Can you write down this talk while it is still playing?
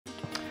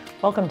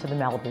Welcome to the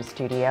Malibu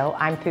studio.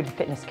 I'm food and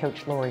fitness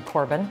coach Lori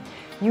Corbin.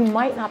 You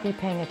might not be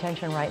paying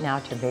attention right now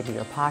to maybe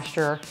your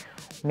posture,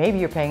 maybe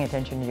you're paying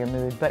attention to your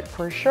mood, but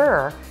for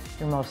sure,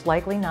 you're most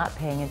likely not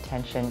paying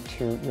attention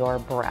to your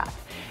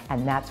breath.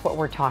 And that's what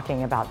we're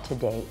talking about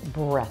today,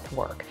 breath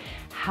work.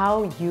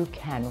 How you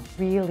can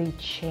really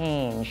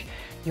change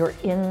your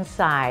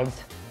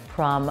insides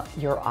from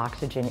your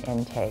oxygen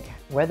intake,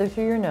 whether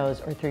through your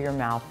nose or through your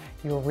mouth.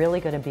 You're really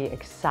going to be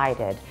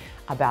excited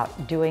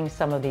about doing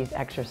some of these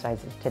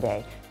exercises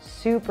today.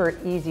 Super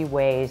easy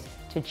ways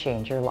to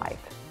change your life.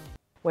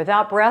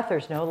 Without breath,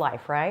 there's no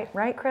life, right?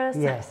 Right, Chris?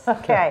 Yes.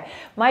 Okay.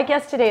 My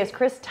guest today is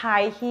Chris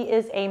Tai. He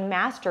is a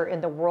master in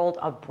the world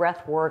of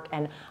breath work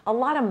and a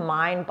lot of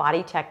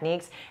mind-body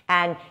techniques.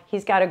 And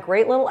he's got a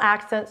great little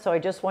accent, so I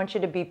just want you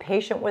to be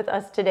patient with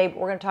us today. But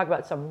we're going to talk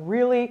about some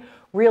really,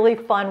 really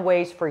fun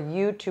ways for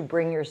you to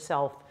bring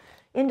yourself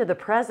into the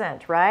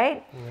present,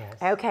 right? Yes.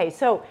 Okay,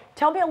 so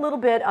tell me a little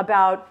bit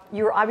about,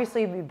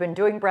 you've been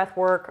doing breath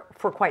work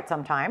for quite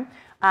some time.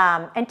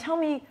 And tell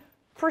me,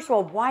 first of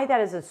all, why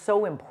that is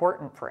so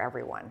important for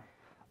everyone.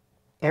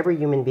 Every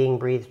human being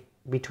breathes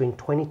between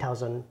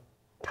 20,000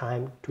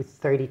 times to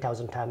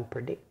 30,000 times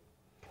per day.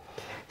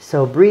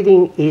 So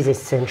breathing is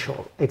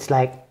essential. It's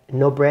like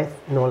no breath,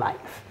 no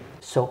life.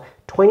 So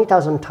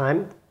 20,000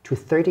 times to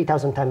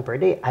 30,000 times per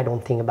day, I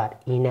don't think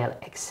about inhale,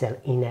 exhale,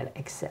 inhale,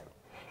 exhale.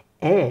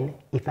 And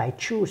if I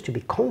choose to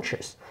be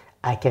conscious,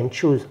 I can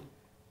choose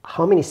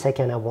how many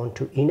seconds I want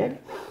to inhale,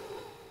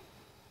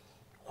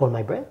 hold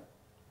my breath,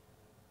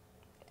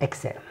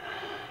 exhale.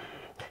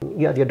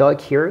 You have your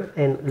dog here,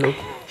 and look,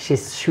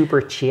 she's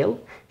super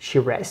chill, she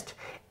rests.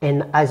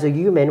 And as a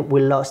human, we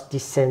lost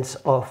this sense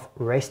of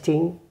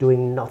resting,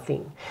 doing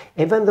nothing.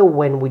 Even though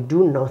when we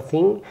do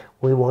nothing,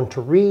 we want to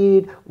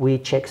read, we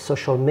check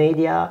social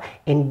media,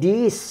 and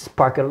these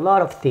spark a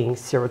lot of things,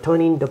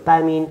 serotonin,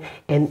 dopamine,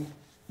 and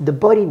the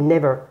body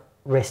never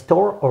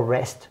restore or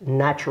rest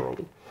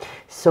naturally.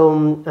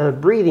 So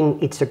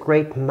breathing, it's a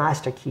great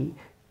master key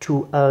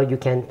to, you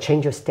can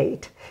change your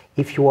state.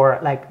 If you are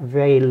like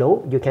very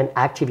low, you can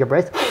activate your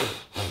breath.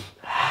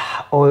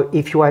 Or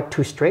if you are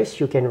too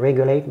stressed, you can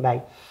regulate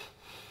by.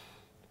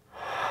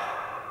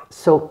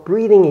 So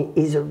breathing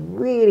is a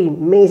really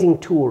amazing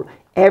tool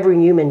every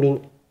human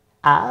being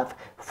have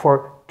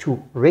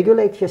to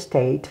regulate your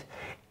state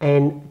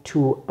and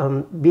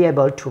to be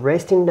able to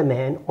rest in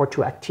demand or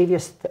to activate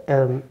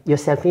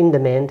yourself in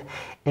demand.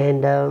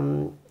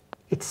 And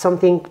it's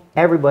something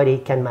everybody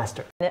can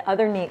master. The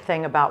other neat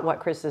thing about what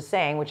Chris is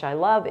saying, which I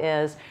love,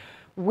 is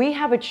we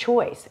have a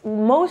choice.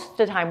 Most of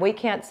the time we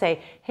can't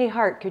say, hey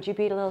heart, could you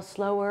beat a little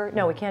slower?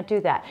 No, we can't do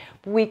that.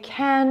 We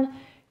can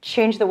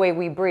change the way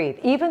we breathe,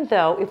 even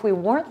though if we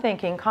weren't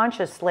thinking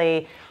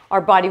consciously, our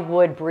body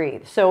would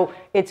breathe. So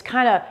it's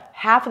kind of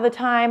half of the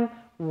time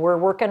we're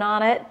working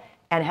on it,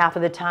 and half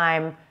of the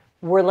time,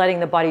 we're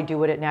letting the body do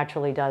what it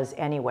naturally does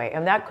anyway.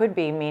 And that could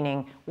be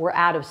meaning we're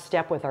out of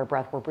step with our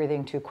breath. We're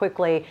breathing too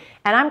quickly.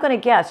 And I'm going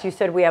to guess, you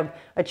said we have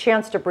a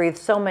chance to breathe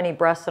so many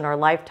breaths in our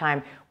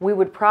lifetime. We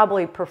would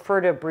probably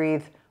prefer to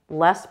breathe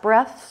less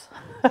breaths.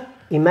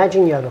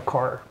 Imagine you have a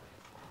car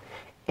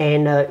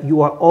and you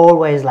are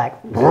always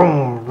like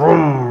vroom,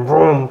 vroom,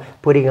 vroom,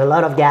 putting a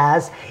lot of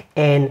gas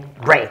and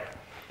brake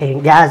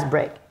and gas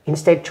brake.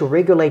 Instead to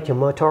regulate your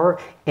motor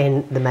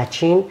and the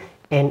machine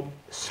and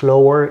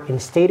slower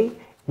and steady.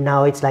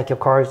 Now it's like your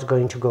car is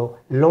going to go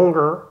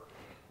longer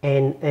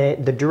and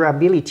the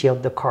durability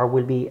of the car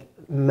will be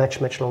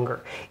much, much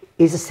longer.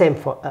 It's the same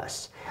for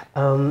us.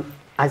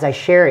 As I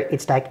share,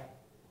 it's like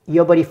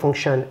your body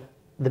function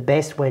the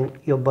best when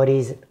your body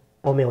is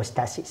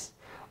homeostasis.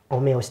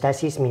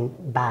 Homeostasis means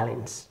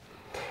balance.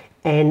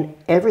 And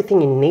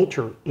everything in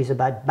nature is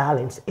about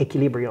balance,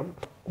 equilibrium.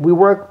 We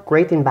work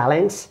great in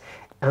balance.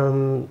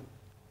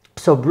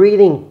 So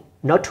breathing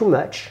not too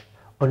much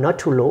or not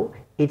too low,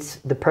 it's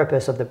the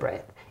purpose of the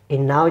breath.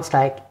 And now it's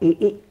like,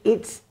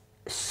 it's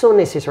so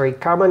necessary.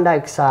 Carbon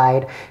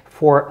dioxide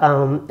for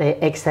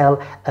exhale,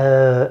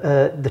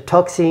 the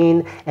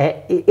toxin.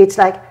 It's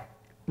like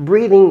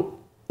breathing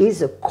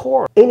is a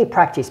core. Any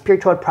practice,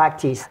 spiritual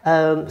practice,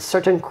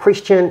 certain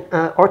Christian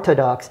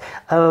Orthodox,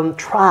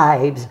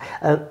 tribes,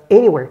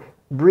 anywhere,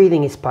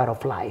 breathing is part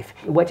of life.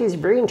 What is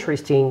very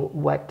interesting,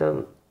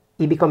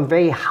 it become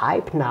very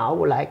hype now,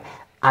 like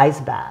ice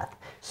bath,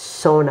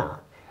 sauna.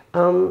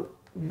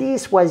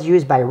 This was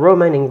used by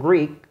Roman and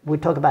Greek. We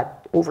talk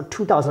about over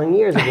 2,000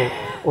 years ago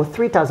or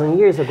 3,000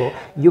 years ago.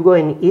 You go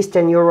in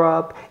Eastern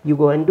Europe, you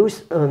go and do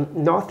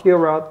North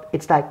Europe,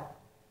 it's like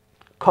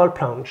cold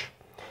plunge,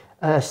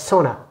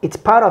 sauna. It's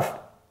part of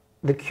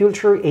the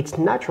culture, it's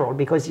natural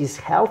because it's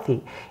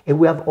healthy and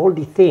we have all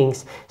the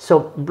things.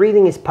 So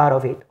breathing is part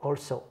of it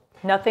also.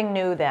 Nothing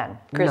new then.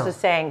 Chris No. is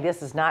saying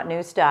this is not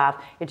new stuff.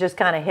 It's just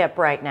kind of hip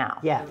right now.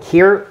 Yeah,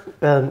 here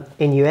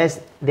in US,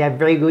 they are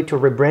very good to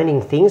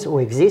rebranding things who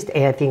exist,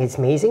 and I think it's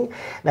amazing.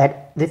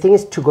 That the thing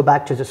is to go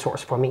back to the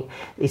source for me.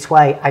 It's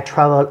why I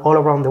travel all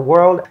around the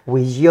world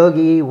with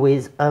yogi,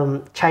 with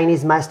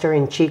Chinese master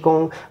in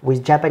Qigong,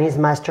 with Japanese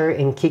master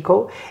in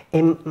Kiko.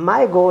 And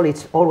my goal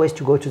is always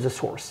to go to the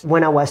source.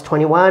 When I was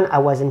 21, I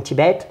was in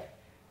Tibet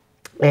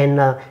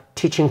and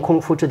teaching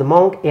Kung Fu to the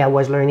monk, and I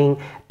was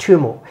learning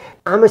Tumo.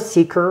 I'm a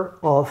seeker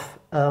of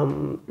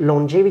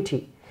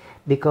longevity,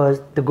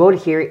 because the goal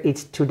here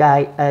is to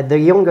die the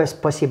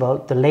youngest possible,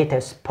 the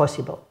latest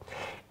possible.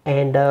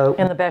 And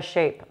in the best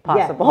shape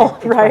possible,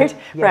 yeah, right?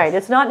 Yes. Right.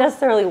 It's not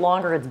necessarily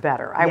longer, it's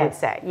better, I would Yes,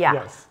 say. Yeah.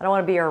 yes. I don't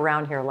want to be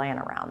around here laying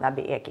around. That'd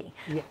be icky.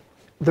 yeah.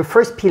 The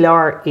first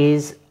pillar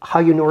is how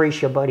you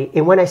nourish your body.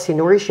 And when I say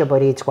nourish your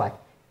body, it's what?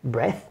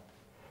 Breath.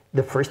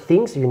 The first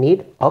things you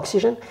need,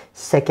 oxygen.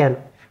 Second,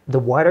 the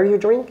water you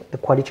drink, the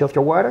quality of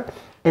your water,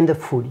 and the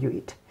food you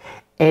eat.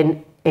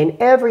 And in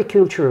every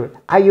culture,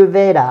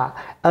 Ayurveda,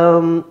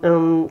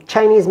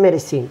 Chinese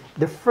medicine,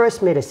 the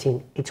first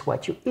medicine, it's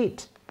what you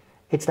eat.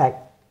 It's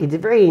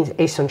very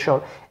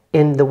essential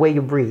in the way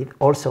you breathe.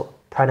 Also,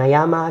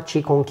 pranayama,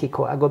 qigong,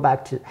 kiko. I go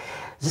back to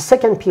the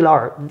second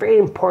pillar, very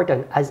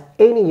important as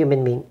any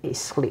human being, is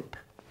sleep.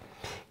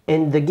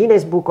 In the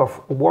Guinness Book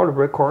of World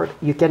Record,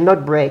 you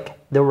cannot break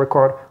the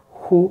record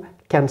who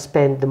can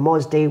spend the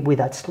most day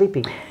without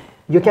sleeping.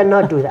 You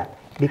cannot do that,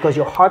 because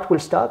your heart will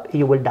stop,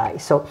 you will die.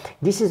 So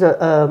this is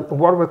a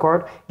world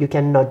record you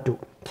cannot do.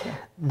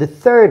 The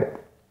third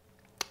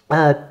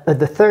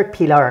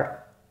pillar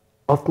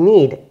of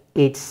need,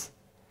 it's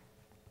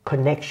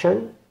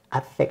connection,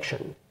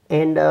 affection.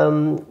 And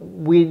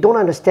we don't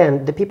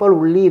understand, the people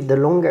who live the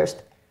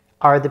longest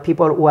are the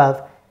people who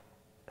have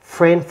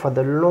friends for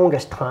the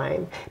longest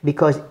time,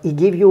 because it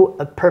gives you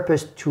a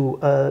purpose to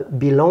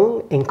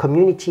belong in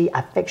community.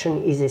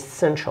 Affection is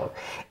essential.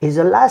 Is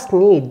the last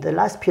need, the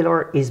last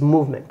pillar is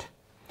movement.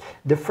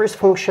 The first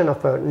function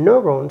of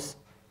neurons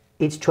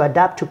is to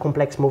adapt to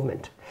complex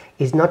movement.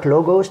 It's not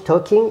logos,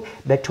 talking,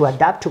 but to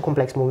adapt to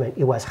complex movement.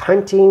 It was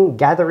hunting,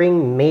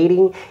 gathering,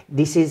 mating.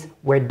 This is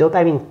where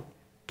dopamine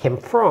came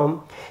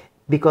from,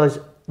 because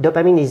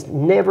dopamine is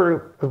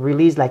never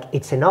released like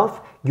it's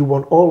enough. You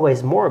want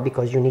always more,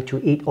 because you need to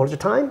eat all the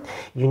time.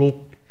 You need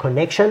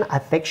connection,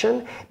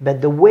 affection.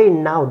 But the way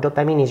now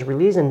dopamine is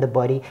released in the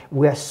body,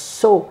 we are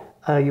so,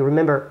 you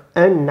remember,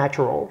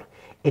 unnatural.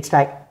 It's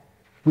like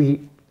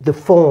the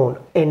phone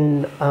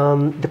and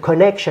the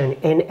connection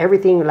and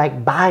everything,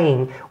 like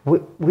buying,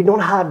 we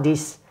don't have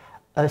this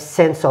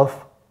sense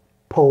of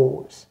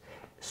pause.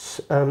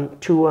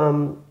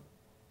 To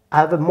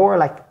have a more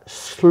like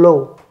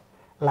slow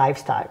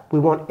lifestyle. We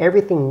want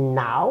everything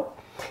now,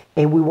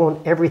 and we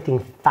want everything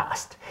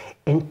fast.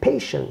 And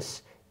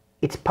patience,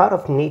 it's part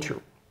of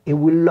nature.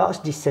 And we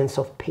lost this sense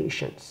of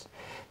patience.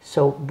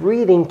 So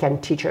breathing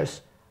can teach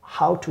us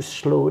how to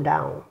slow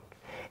down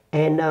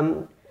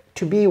and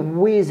to be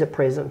with the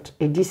present.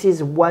 And this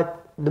is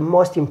what the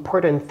most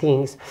important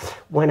things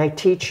when I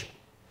teach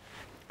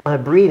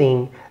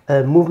breathing,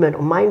 movement,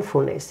 or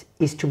mindfulness,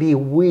 is to be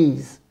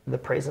with the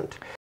present.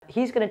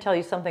 He's going to tell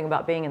you something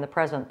about being in the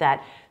present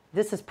that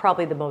this is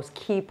probably the most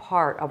key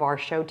part of our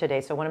show today,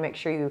 so I want to make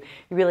sure you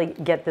really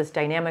get this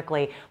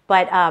dynamically.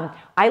 But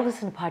I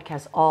listen to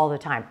podcasts all the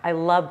time. I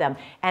love them.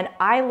 And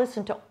I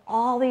listen to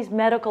all these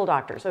medical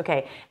doctors,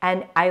 okay?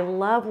 And I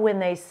love when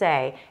they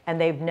say, and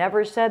they've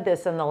never said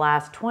this in the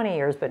last 20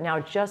 years, but now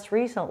just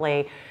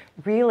recently,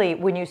 really,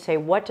 when you say,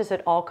 what does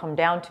it all come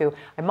down to?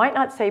 I might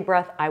not say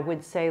breath, I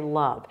would say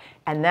love.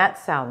 And that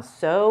sounds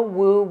so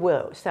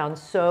woo-woo,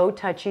 sounds so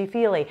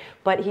touchy-feely.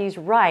 But he's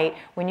right.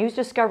 When you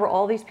discover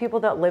all these people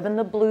that live in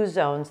the blue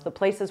zones, the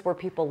places where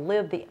people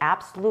live the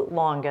absolute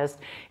longest,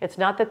 it's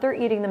not that they're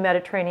eating the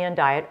Mediterranean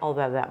diet,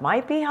 although that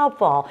might be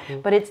helpful,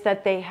 but it's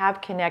that they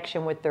have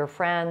connection with their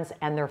friends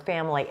and their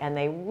family, and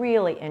they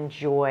really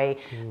enjoy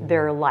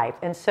their life.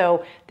 And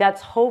so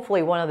that's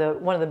hopefully one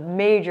of the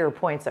major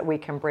points that we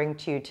can bring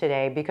to you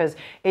today, because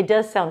it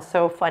does sound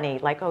so funny,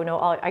 like, oh no,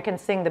 I can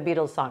sing the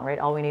Beatles song, right?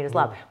 All we need is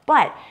love.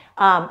 But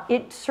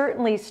it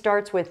certainly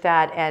starts with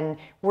that, and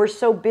we're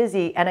so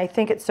busy, and I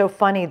think it's so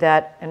funny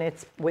that, and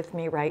it's with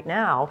me right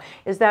now,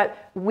 is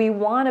that we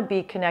want to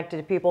be connected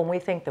to people, and we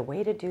think the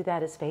way to do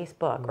that is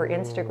Facebook or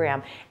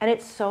Instagram, and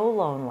it's so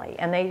lonely.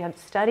 And they have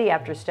study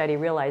after study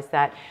realized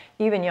that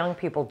even young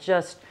people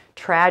just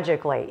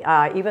tragically,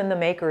 even the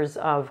makers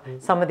of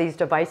some of these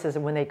devices,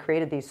 and when they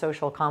created these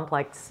social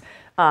complex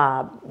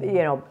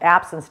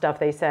apps and stuff,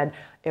 they said,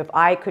 if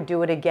I could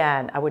do it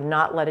again, I would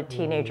not let a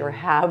teenager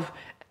have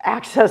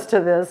access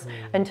to this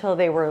until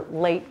they were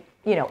late,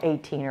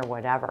 18 or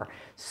whatever.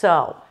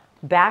 So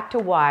back to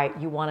why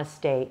you want to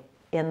stay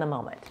in the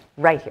moment,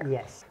 right here.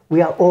 Yes,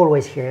 we are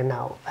always here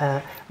now.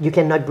 You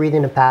cannot breathe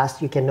in the past,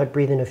 you cannot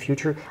breathe in the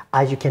future,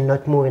 as you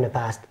cannot move in the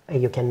past,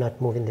 and you cannot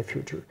move in the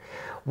future.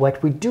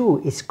 What we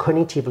do is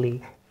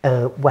cognitively,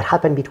 what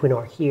happened between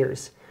our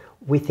ears,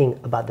 we think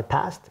about the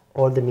past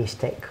or the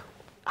mistake.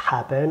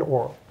 happen,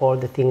 or all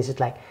the things, it's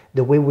like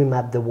the way we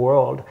map the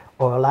world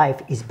or our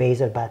life is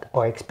based on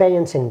our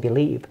experience and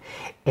belief.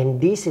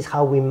 And this is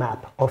how we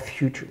map our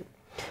future.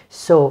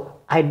 So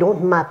I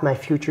don't map my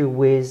future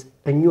with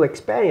a new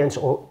experience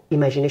or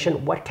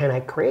imagination. What can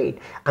I create?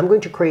 I'm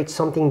going to create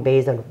something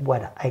based on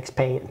what I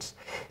experience.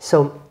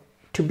 So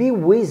to be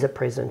with the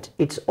present,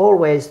 it's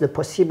always the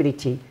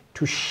possibility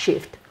to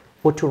shift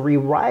or to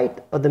rewrite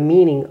the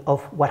meaning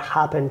of what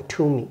happened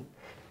to me,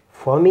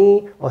 for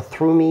me or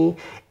through me.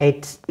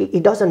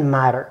 It doesn't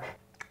matter.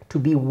 To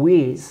be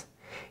with,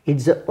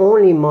 it's the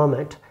only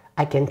moment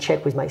I can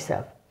check with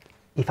myself.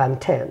 If I'm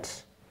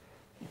tense,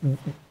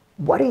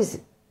 what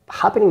is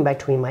happening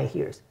between my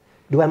ears?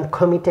 Do I'm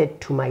committed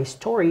to my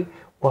story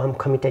or I'm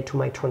committed to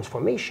my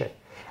transformation?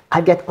 I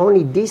get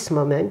only this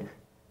moment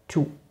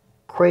to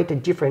create a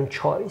different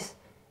choice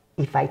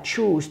if I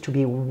choose to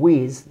be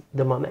with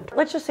the moment.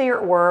 Let's just say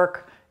you're at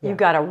work, you've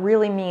got a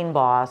really mean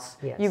boss,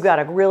 you've got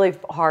a really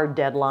hard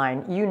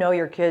deadline, you know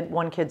your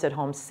one kid's at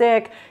home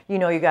sick, you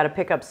know you got to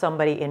pick up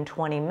somebody in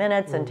 20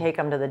 minutes and take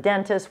them to the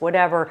dentist,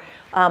 whatever.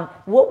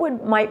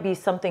 What might be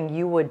something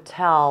you would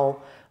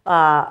tell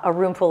a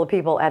room full of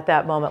people at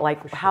that moment?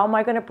 Like, how am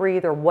I going to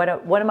breathe, or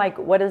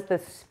what is the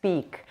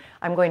speak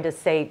I'm going to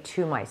say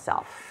to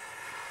myself?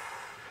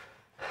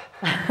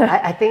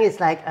 I think it's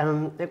like,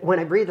 when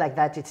I breathe like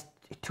that, it's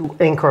to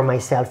anchor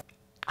myself.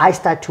 I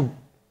start to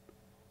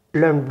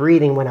learn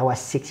breathing when I was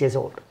 6 years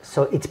old.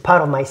 So it's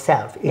part of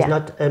myself. It's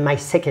not my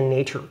second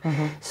nature.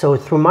 So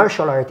through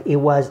martial art,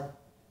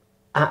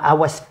 I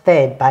was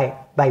fed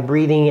by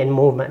breathing and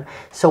movement.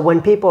 So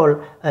when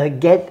people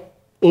get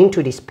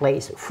into this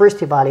place,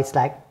 first of all, it's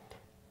like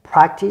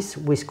practice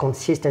with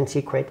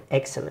consistency, create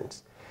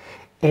excellence.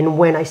 And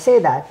when I say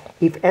that,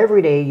 if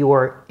every day you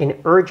are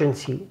in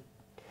urgency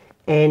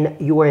and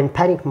you are in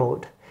panic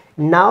mode,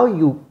 now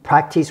you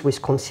practice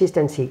with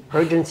consistency,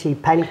 urgency,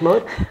 panic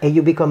mode, and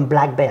you become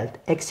black belt,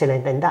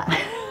 excellent in that.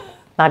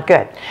 Not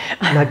good.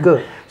 Not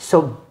good.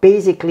 So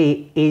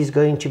basically, it's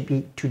going to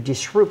be to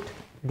disrupt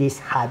this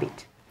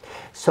habit.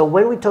 So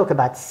when we talk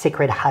about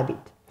sacred habit,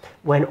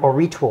 or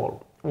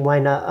ritual,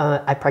 when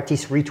I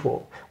practice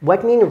ritual,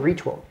 what means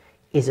ritual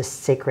is a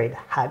sacred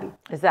habit.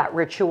 Is that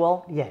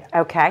ritual? Yeah.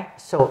 Okay.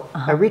 So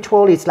a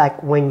ritual is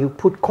like when you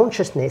put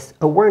consciousness,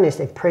 awareness,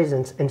 and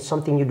presence in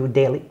something you do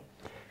daily.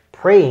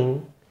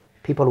 Praying,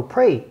 people who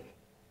pray,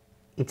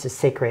 it's a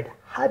sacred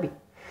habit.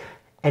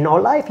 And our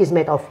life is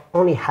made of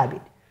only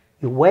habit.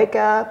 You wake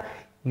up,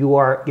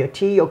 your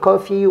tea, your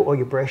coffee, or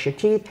you brush your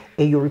teeth,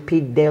 and you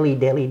repeat daily,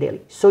 daily, daily.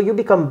 So you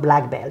become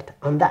black belt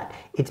on that.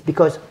 It's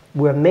because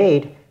we're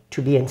made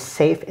to be in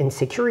safe and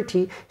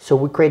security, so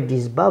we create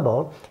this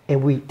bubble,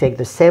 and we take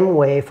the same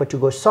way to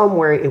go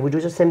somewhere, and we do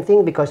the same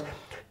thing, because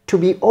to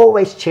be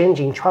always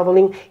changing,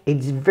 traveling,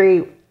 it's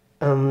very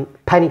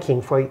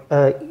panicking for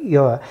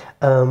your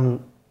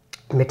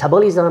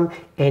metabolism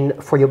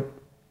and for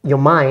your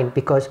mind,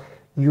 because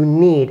you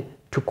need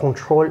to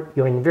control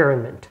your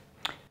environment.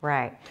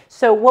 Right.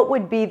 So what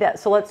would be that?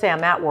 So let's say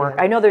I'm at work.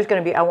 I know there's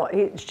going to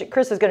be,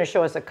 Chris is going to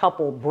show us a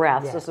couple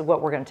breaths. This is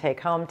what we're going to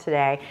take home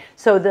today.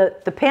 So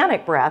the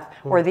panic breath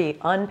or the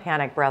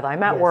unpanic breath,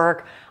 I'm at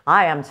work,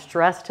 I am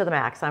stressed to the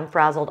max, I'm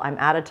frazzled, I'm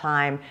out of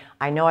time,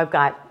 I know I've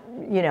got,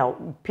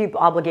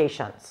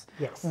 obligations.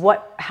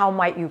 How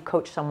might you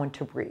coach someone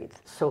to breathe?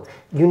 So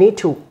you need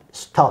to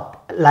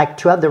stop, like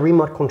to have the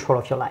remote control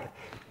of your life,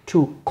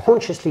 to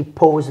consciously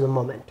pause the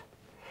moment.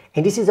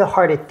 And this is the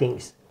hardest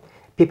things.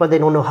 People, they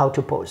don't know how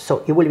to pause.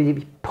 So it will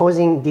be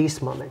pausing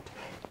this moment.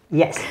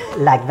 Yes,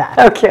 like that.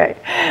 Okay.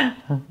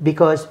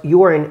 Because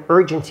you are in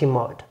urgency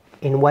mode,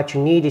 and what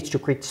you need is to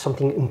create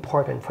something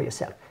important for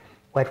yourself.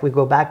 But we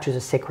go back to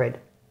the sacred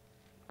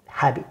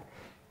habit.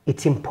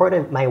 It's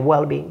important, my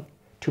well-being,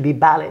 to be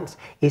balanced,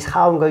 is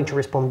how I'm going to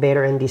respond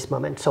better in this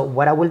moment. So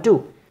what I will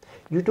do,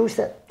 you do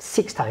that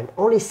 6 times,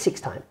 only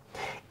 6 times,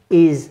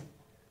 is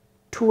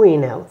 2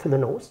 inhale through the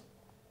nose,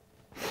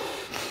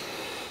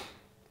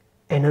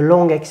 and a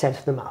long exhale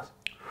through the mouth.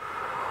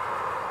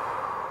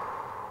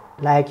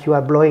 Like you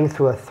are blowing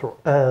through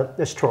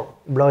a straw,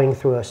 blowing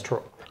through a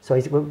straw. So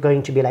it's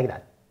going to be like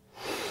that.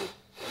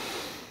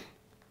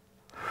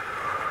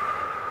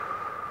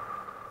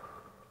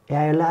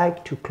 I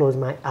like to close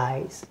my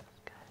eyes.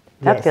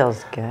 That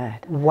feels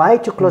good. Why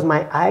to close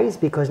my eyes?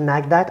 Because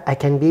like that, I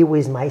can be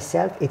with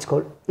myself. It's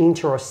called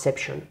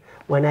interoception,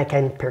 when I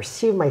can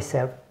perceive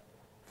myself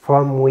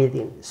from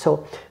within.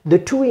 So the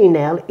 2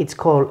 inhale, it's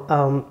called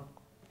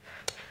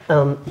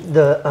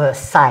the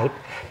side.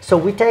 So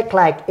we take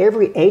like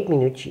every 8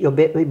 minutes, your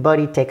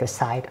body take a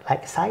side,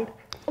 like a side.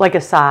 Like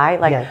a sigh,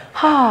 like,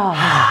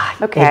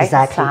 okay,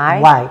 exactly. Sigh.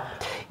 Why?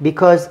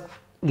 Because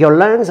your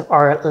lungs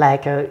are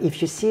like,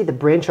 if you see the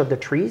branch of the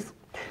trees,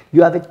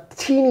 you have a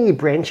teeny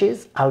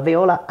branches,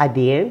 alveola at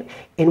the end,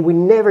 and we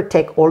never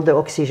take all the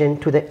oxygen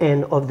to the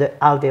end of the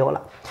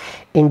alveola.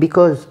 And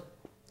because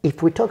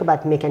if we talk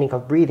about mechanic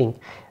of breathing,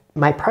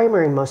 my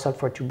primary muscle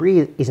to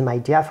breathe is my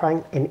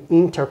diaphragm and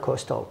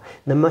intercostal,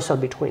 the muscle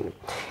between.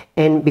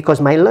 And because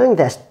my lungs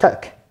are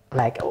stuck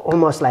like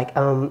almost like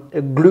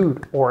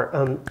glued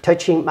or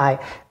touching my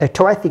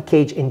thoracic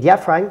cage and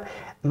diaphragm,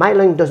 my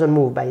lung doesn't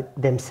move by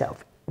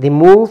themselves. They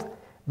move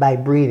by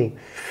breathing,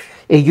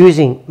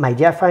 using my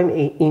diaphragm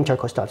and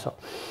intercostal. So,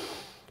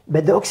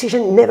 but the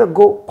oxygen never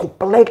go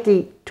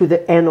completely to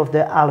the end of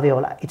the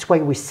alveoli. It's why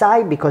we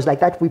sigh, because like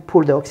that we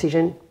pull the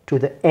oxygen to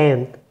the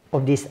end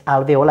of this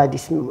alveoli,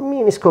 this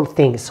minuscule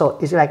thing. So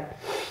it's like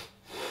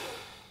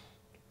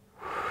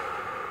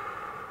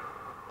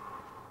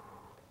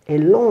a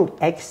long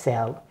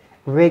exhale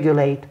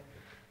regulate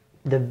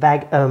the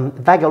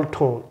vagal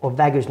tone or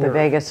vagus nerve. The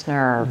vagus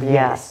nerve,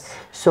 yes.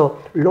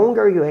 So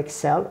longer you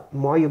exhale,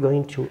 more you're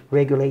going to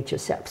regulate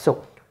yourself.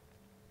 So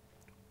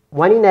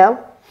one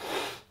inhale,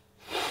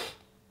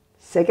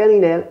 second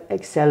inhale,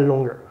 exhale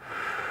longer.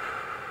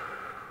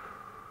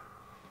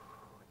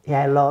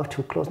 Yeah, I love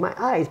to close my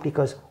eyes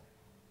because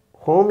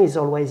home is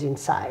always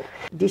inside.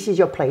 This is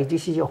your place,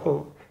 this is your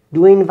home.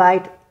 Do we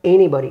invite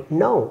anybody?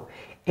 No.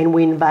 And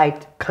we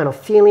invite kind of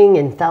feeling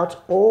and thoughts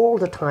all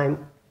the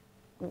time.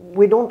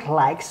 We don't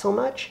like so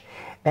much,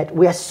 but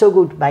we are so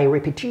good by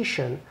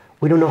repetition,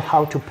 we don't know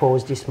how to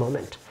pause this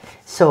moment.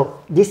 So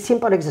this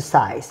simple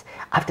exercise,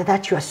 after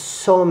that you have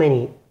so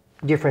many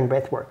different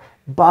breath work.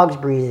 Box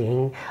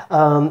breathing,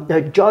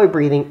 joy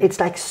breathing,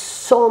 it's like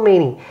so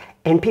many.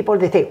 And people,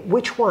 they say,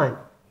 which one?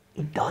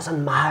 It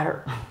doesn't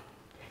matter.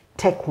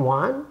 Take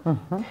one,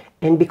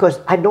 and because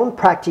I don't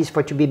practice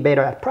for to be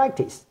better at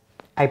practice,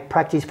 I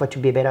practice for to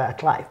be better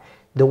at life.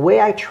 The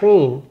way I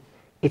train,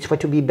 it's for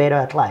to be better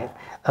at life.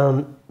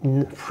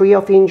 Free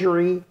of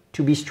injury,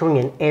 to be strong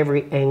in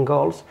every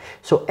angles.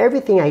 So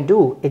everything I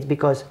do, it's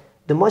because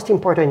the most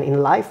important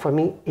in life for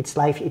me, it's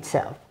life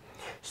itself.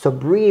 So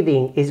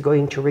breathing is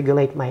going to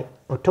regulate my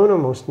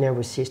autonomous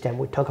nervous system.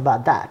 We talk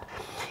about that.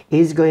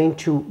 It's going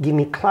to give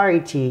me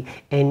clarity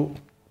and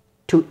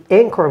to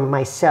anchor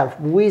myself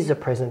with the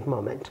present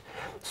moment.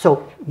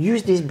 So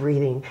use this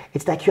breathing.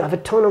 It's like you have a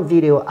ton of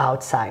video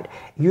outside.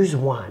 Use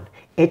one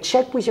and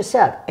check with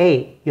yourself.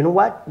 Hey, you know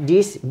what?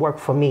 This worked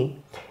for me.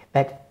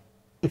 But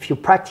if you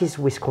practice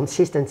with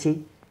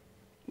consistency,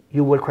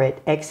 you will create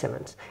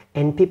excellence.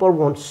 And people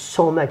want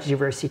so much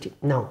diversity.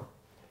 No.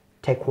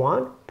 Take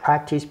one,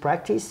 practice,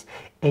 practice,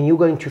 and you're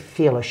going to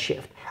feel a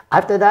shift.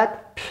 After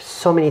that,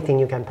 so many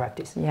things you can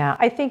practice. Yeah,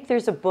 I think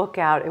there's a book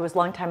out, it was a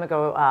long time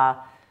ago,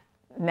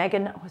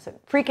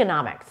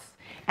 Freakonomics.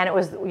 And it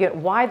was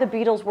why the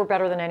Beatles were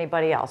better than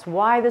anybody else,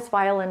 why this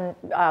violin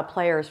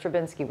player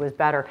Stravinsky was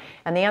better.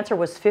 And the answer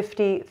was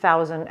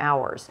 50,000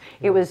 hours.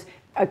 It was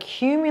a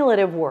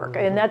cumulative work.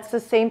 And that's the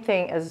same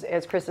thing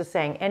as Chris is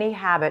saying, any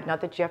habit, not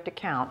that you have to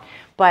count,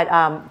 but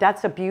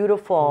that's a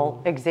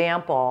beautiful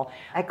example.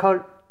 I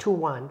call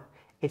 2-1.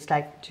 It's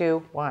like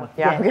 2-1.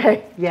 Yeah,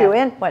 okay. Yeah. 2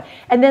 in, 1.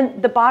 And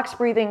then the box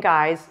breathing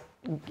guys,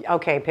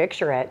 okay,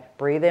 picture it.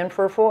 Breathe in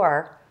for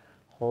 4,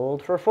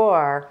 hold for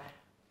 4,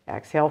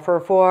 exhale for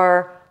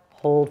 4,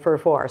 hold for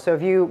 4. So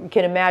if you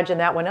can imagine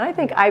that one, and I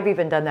think I've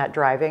even done that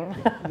driving.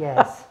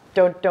 Yes.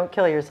 Don't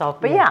kill yourself.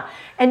 But yeah.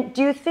 And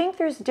do you think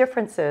there's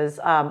differences,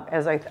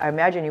 as I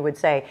imagine you would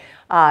say,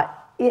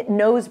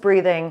 nose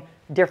breathing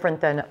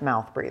different than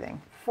mouth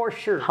breathing? For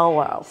sure.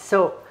 Hello.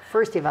 So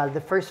first of all,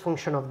 the first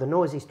function of the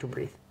nose is to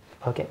breathe.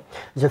 Okay.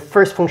 The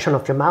first function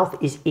of your mouth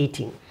is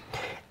eating.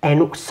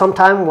 And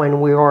sometimes when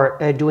we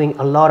are doing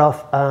a lot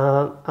of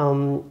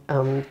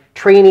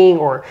training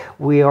or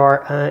we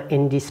are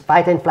in this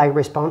fight and flight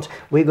response,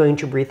 we're going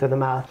to breathe through the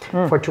mouth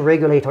to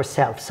regulate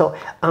ourselves. So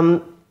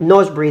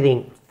nose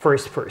breathing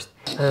first.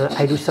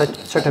 I do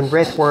certain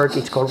breath work.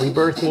 It's called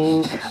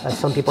rebirthing.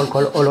 Some people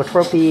call it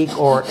holotropic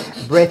or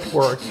breath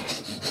work.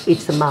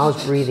 It's a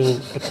mouth breathing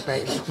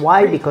experience.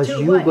 Why? Because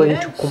you're going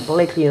to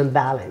completely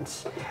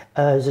unbalance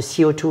the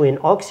CO2 and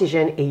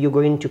oxygen, and you're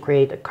going to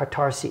create a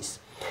catharsis.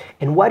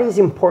 And what is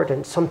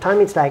important,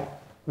 sometimes it's like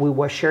we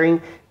were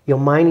sharing, your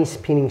mind is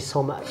spinning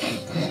so much.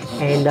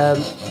 And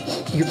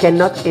you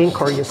cannot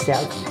anchor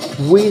yourself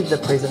with the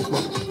present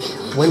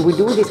moment. When we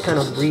do this kind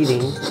of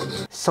breathing,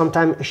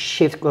 sometimes a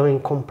shift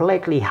going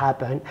completely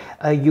happen.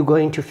 You're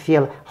going to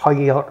feel how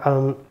your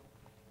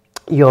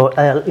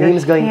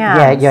limbs going,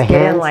 your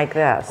hands like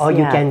this, or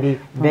you can be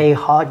very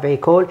hot, very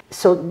cold.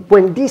 So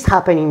when this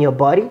happens in your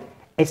body,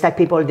 it's like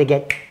people, they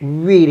get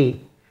really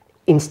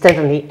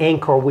instantly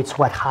anchored with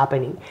what's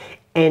happening,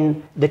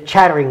 and the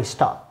chattering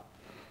stop.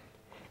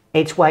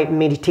 It's why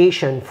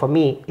meditation for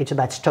me, it's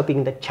about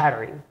stopping the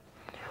chattering,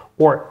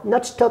 or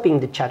not stopping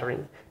the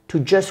chattering, to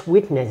just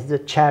witness the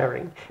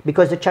chattering,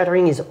 because the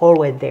chattering is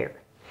always there,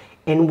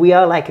 and we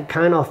are like a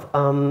kind of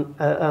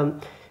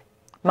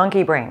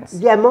monkey brains.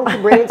 Yeah,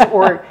 monkey brains,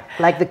 or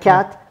like the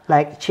cat,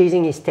 like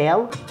chasing his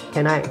tail.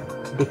 Can I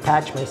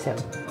detach myself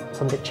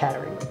from the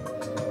chattering?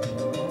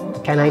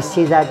 Can I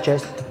see that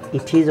just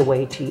it is the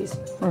way it is?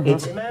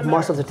 It's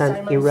most of the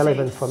time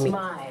irrelevant for me.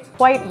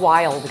 Quite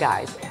wild,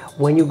 guys.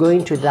 When you go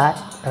into that,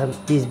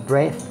 this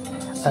breath,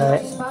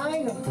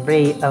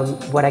 very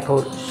what I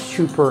call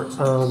super,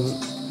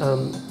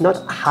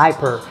 not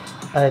hyper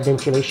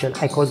ventilation.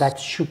 I call that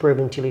super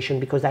ventilation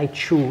because I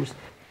choose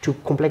to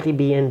completely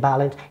be in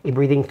balance in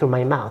breathing through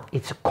my mouth.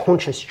 It's a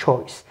conscious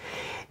choice.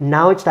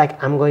 Now it's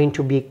like I'm going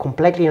to be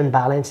completely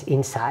unbalanced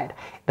inside.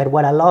 But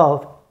what I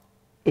love,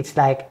 it's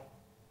like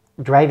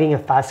driving a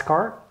fast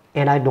car,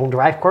 and I don't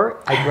drive car,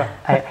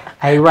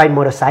 I ride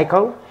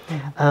motorcycle.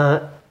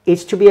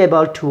 It's to be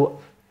able to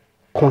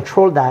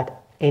control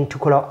that and to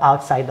color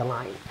outside the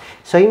line.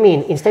 So I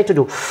mean, instead to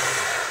do,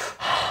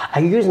 I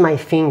use my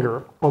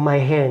finger or my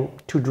hand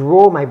to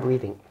draw my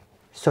breathing.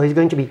 So it's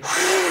going to be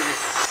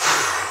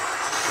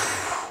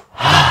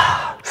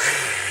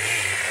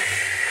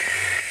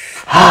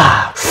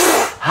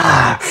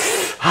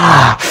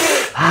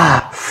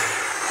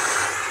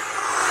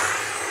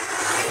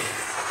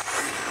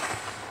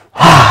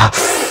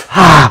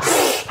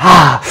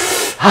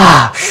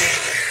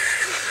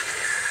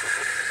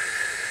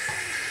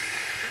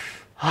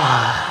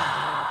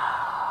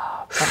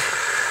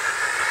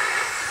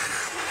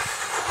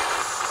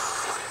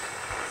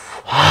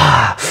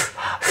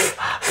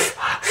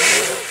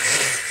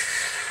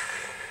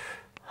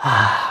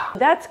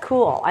That's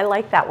cool. I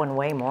like that one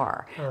way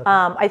more. Okay.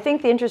 I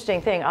think the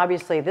interesting thing,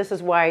 obviously, this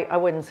is why I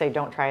wouldn't say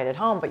don't try it at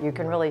home, but you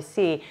can really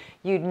see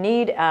you'd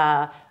need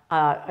a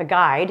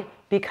guide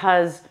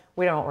because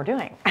we don't know what we're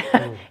doing.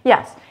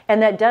 Yes,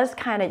 and that does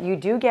kind of, you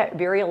do get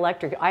very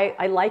electric.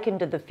 I likened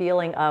to the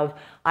feeling of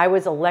I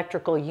was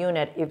electrical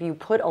unit. If you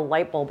put a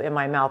light bulb in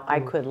my mouth, I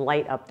could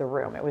light up the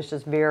room. It was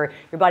just very,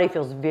 your body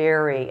feels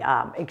very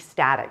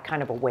ecstatic,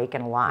 kind of awake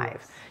and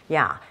alive.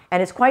 Yeah,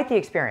 and it's quite the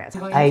experience.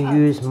 I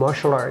use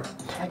martial art,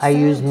 I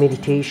use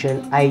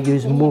meditation, I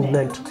use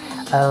movement,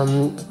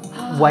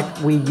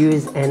 what we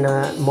use in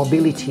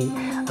mobility.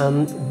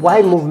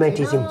 Why movement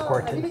is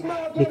important?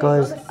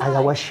 Because as I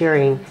was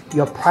sharing,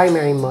 your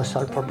primary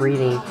muscle for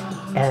breathing,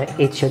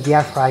 it's your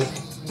diaphragm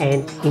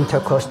and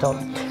intercostal.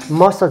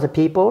 Most of the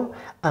people,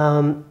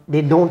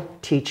 they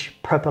don't teach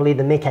properly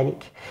the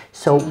mechanic.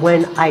 So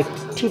when I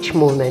teach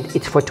movement,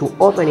 it's for to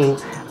opening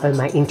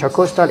my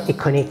intercostal and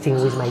connecting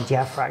with my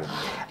diaphragm.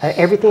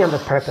 Everything has a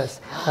purpose.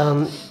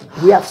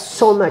 We have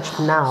so much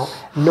now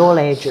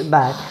knowledge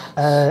about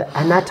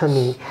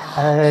anatomy,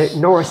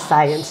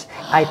 neuroscience.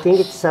 I think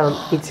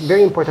it's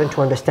very important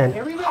to understand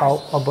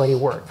how our body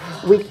works.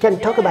 We can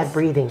talk about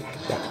breathing,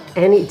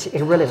 and it's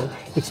irrelevant.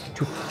 It's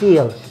to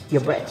feel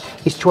your breath.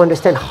 It's to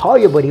understand how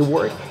your body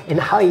works and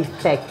how it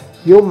affects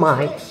your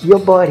mind, your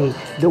body,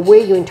 the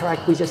way you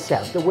interact with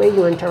yourself, the way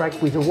you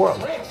interact with the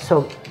world.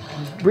 So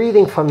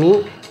breathing for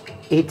me,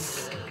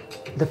 it's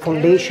the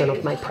foundation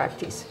of my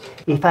practice.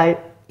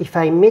 If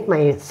I meet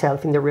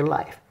myself in the real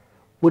life,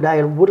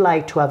 would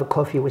like to have a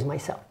coffee with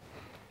myself,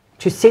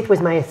 to sit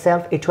with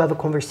myself and to have a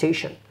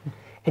conversation.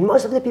 And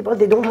most of the people,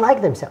 they don't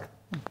like themselves.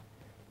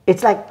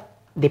 It's like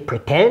they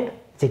pretend,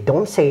 they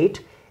don't say it.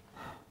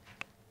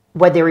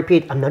 What they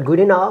repeat, I'm not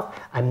good enough,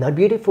 I'm not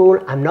beautiful,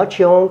 I'm not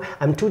young,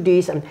 I'm too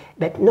this,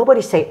 but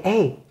nobody say,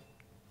 hey,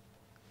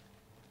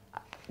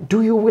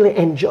 do you really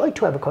enjoy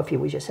to have a coffee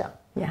with yourself?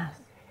 Yes.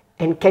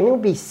 And can you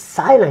be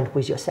silent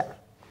with yourself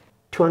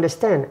to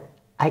understand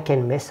I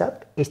can mess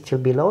up, it's still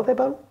be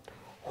lovable,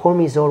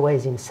 home is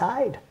always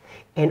inside,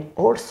 and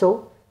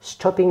also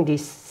stopping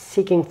this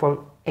seeking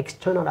for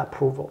external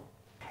approval.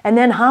 And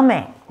then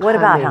humming. What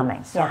about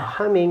humming? So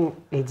humming,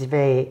 it's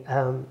very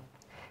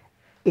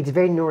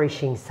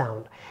nourishing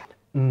sound.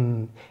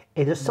 And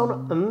the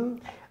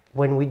sound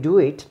when we do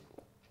it,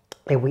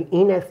 and we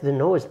inhale through the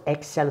nose,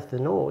 exhale through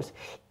the nose,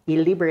 it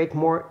liberates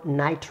more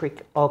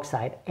nitric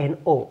oxide,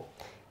 NO.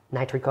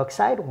 Nitric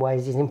oxide, why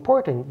is this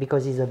important?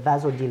 Because it's a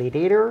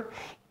vasodilatator,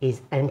 it's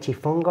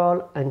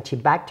antifungal,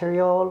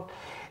 antibacterial,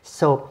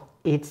 so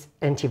it's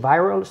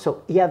antiviral,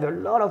 so it has a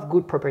lot of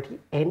good property,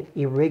 and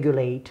it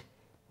regulates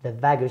the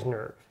vagus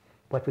nerve,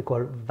 what we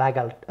call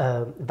vagal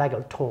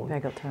tone.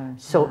 Vagal tone.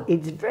 So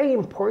it's very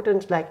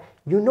important, like,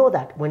 you know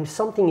that when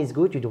something is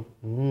good, you do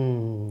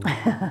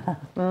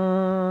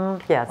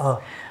yes.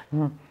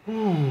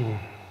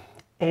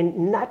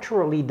 And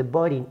naturally the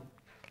body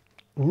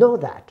know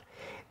that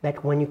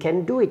when you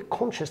can do it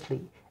consciously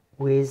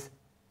with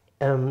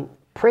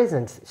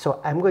presence,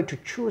 so I'm going to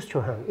choose to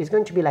hum, it's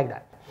going to be like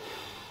that.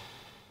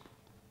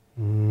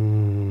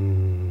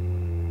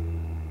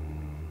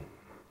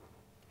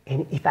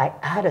 And if I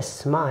add a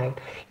smile,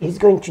 it's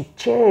going to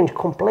change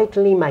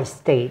completely my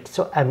state.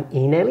 So I'm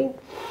inhaling.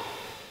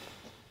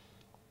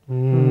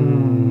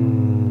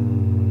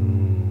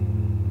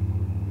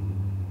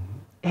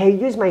 I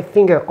use my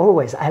finger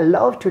always. I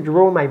love to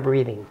draw my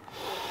breathing.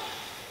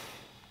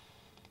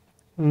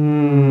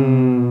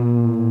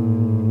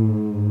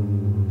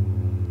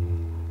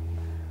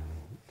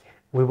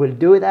 We will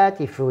do that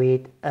if we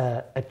eat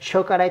a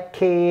chocolate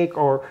cake,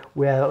 or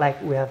we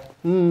have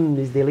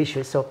it's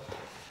delicious. So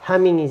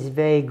humming is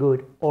very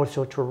good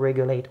also to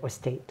regulate our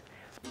state.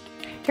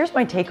 Here's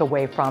my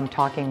takeaway from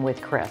talking with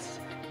Chris.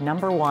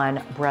 Number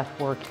one, breath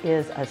work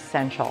is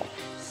essential.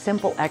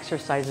 Simple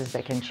exercises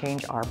that can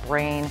change our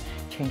brain,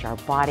 change our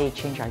body,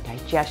 change our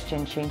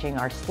digestion, changing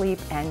our sleep,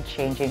 and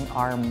changing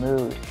our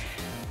mood.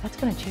 That's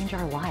going to change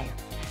our life.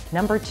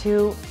 Number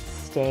two,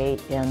 stay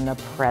in the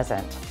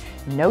present.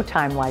 No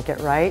time like it,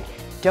 right?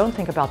 Don't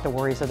think about the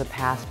worries of the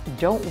past.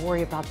 Don't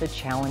worry about the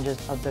challenges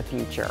of the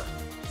future.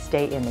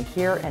 Stay in the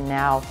here and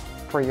now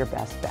for your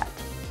best bet.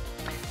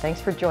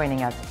 Thanks for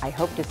joining us. I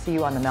hope to see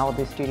you on the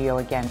Malibu studio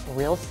again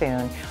real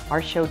soon.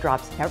 Our show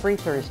drops every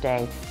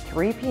Thursday,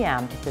 3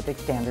 p.m. Pacific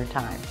Standard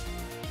Time.